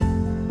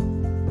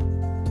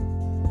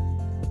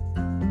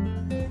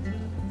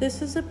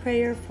This is a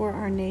prayer for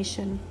our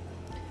nation.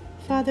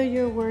 Father,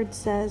 your word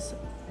says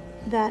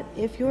that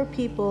if your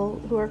people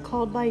who are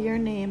called by your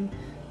name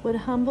would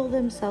humble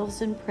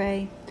themselves and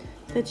pray,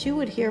 that you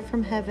would hear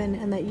from heaven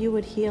and that you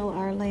would heal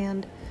our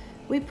land.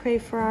 We pray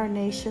for our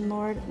nation,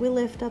 Lord. We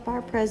lift up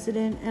our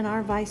president and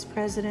our vice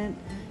president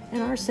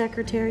and our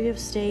secretary of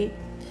state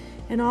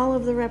and all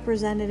of the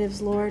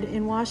representatives, Lord,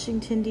 in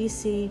Washington,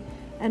 D.C.,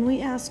 and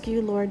we ask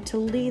you, Lord, to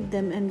lead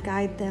them and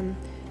guide them.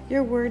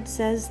 Your word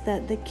says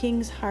that the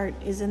king's heart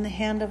is in the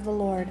hand of the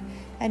Lord,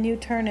 and you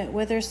turn it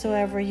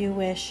whithersoever you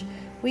wish.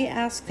 We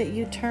ask that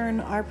you turn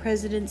our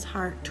president's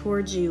heart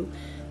towards you,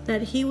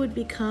 that he would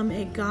become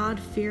a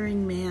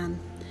God-fearing man,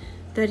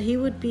 that he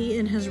would be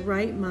in his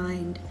right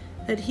mind,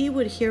 that he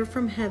would hear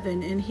from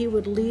heaven, and he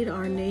would lead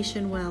our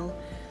nation well.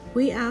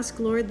 We ask,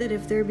 Lord, that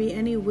if there be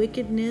any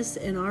wickedness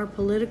in our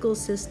political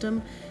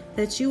system,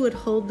 that you would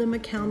hold them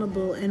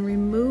accountable and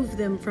remove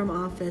them from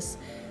office.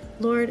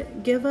 Lord,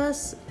 give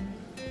us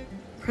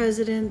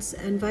presidents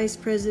and vice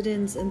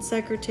presidents and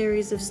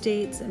secretaries of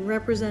states and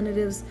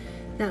representatives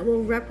that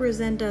will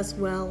represent us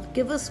well.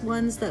 Give us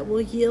ones that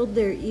will yield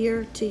their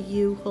ear to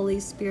you, Holy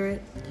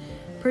Spirit.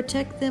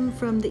 Protect them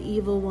from the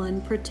evil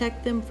one.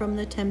 Protect them from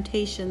the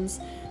temptations.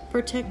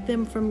 Protect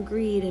them from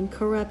greed and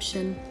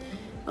corruption.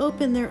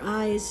 Open their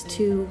eyes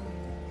to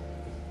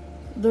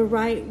the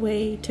right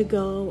way to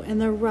go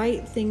and the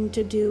right thing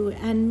to do,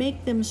 and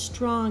make them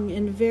strong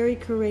and very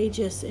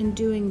courageous in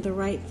doing the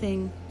right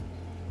thing.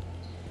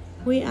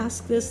 We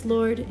ask this,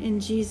 Lord,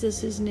 in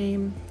Jesus'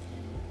 name.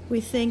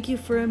 We thank you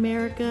for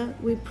America.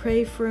 We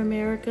pray for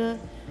America.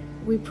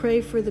 We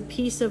pray for the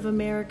peace of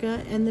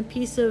America and the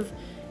peace of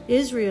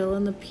Israel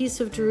and the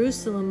peace of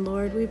Jerusalem,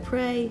 Lord. We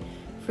pray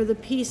for the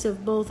peace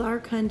of both our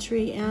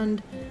country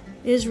and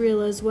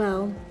Israel as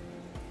well.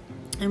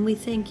 And we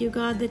thank you,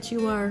 God, that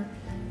you are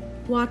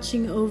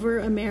watching over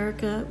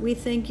America. We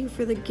thank you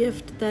for the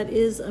gift that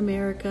is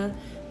America.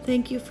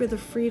 Thank you for the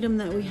freedom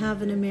that we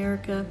have in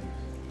America.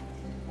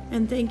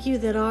 And thank you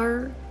that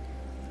our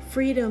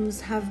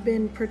freedoms have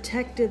been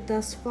protected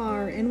thus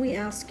far, and we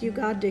ask you,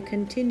 God, to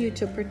continue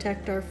to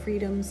protect our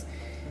freedoms.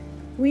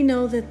 We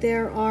know that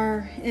there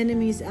are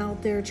enemies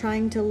out there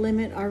trying to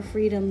limit our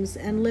freedoms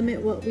and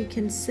limit what we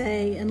can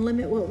say and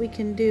limit what we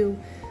can do.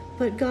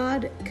 But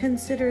God,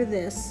 consider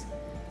this.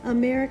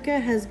 America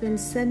has been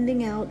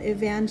sending out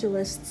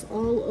evangelists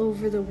all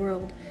over the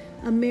world.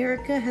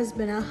 America has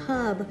been a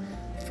hub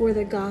for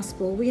the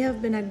gospel. We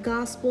have been a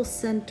gospel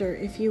center,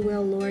 if you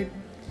will, Lord.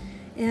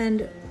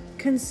 And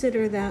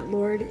consider that,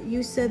 Lord.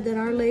 You said that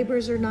our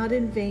labors are not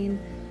in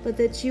vain, but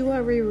that you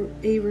are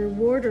a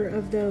rewarder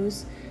of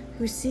those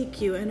who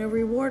seek you and a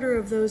rewarder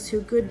of those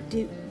who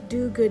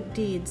do good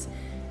deeds.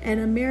 And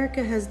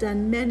America has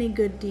done many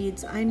good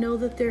deeds. I know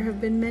that there have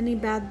been many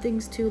bad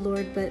things too,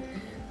 Lord, but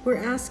we're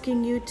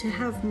asking you to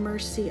have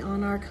mercy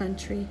on our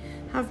country.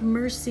 Have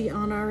mercy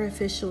on our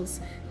officials.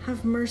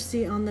 Have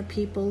mercy on the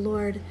people,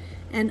 Lord,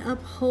 and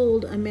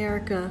uphold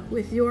America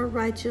with your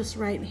righteous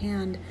right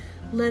hand.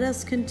 Let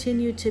us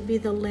continue to be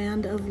the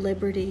land of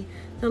liberty,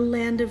 the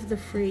land of the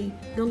free,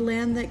 the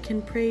land that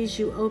can praise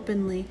you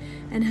openly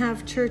and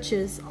have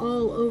churches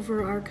all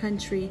over our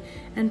country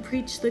and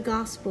preach the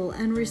gospel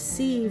and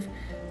receive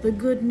the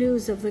good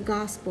news of the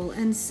gospel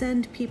and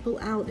send people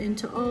out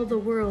into all the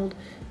world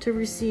to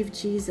receive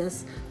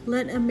Jesus.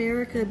 Let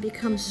America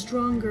become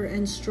stronger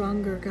and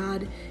stronger,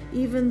 God,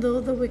 even though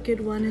the wicked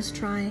one is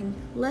trying.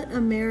 Let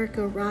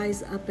America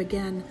rise up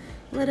again.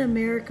 Let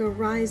America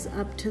rise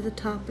up to the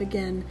top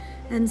again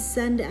and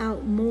send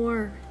out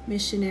more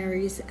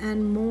missionaries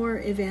and more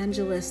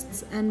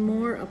evangelists and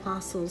more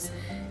apostles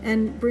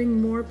and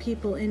bring more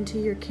people into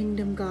your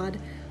kingdom, God.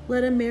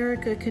 Let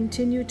America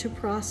continue to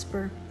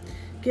prosper.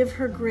 Give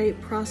her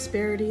great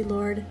prosperity,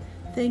 Lord.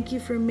 Thank you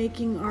for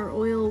making our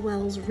oil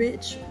wells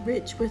rich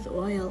with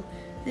oil.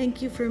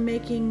 Thank you for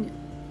making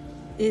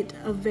it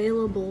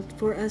available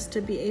for us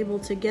to be able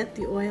to get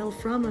the oil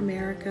from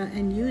America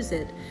and use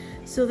it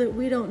so that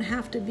we don't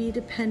have to be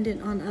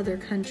dependent on other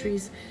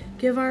countries.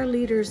 Give our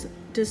leaders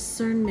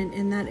discernment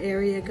in that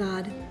area,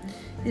 God.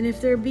 And if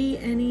there be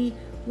any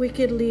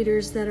wicked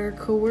leaders that are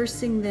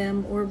coercing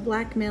them or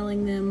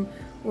blackmailing them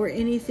or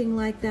anything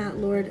like that,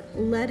 Lord,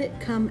 let it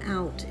come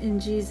out in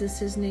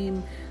Jesus'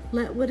 name.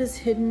 Let what is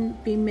hidden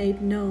be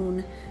made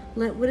known.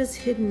 Let what is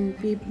hidden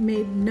be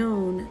made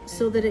known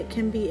so that it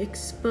can be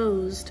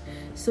exposed,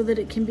 so that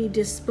it can be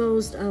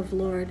disposed of,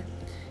 Lord.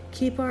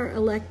 Keep our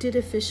elected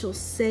officials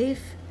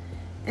safe,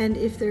 and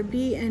if there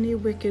be any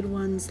wicked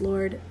ones,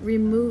 Lord,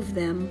 remove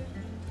them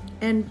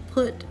and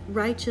put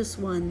righteous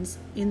ones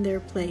in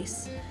their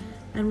place.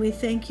 And we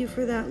thank you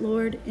for that,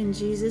 Lord, in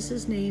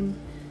Jesus' name.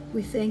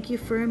 We thank you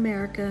for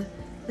America,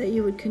 that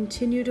you would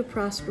continue to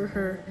prosper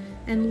her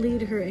and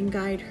lead her and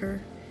guide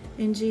her.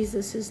 In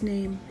Jesus'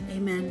 name,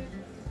 amen.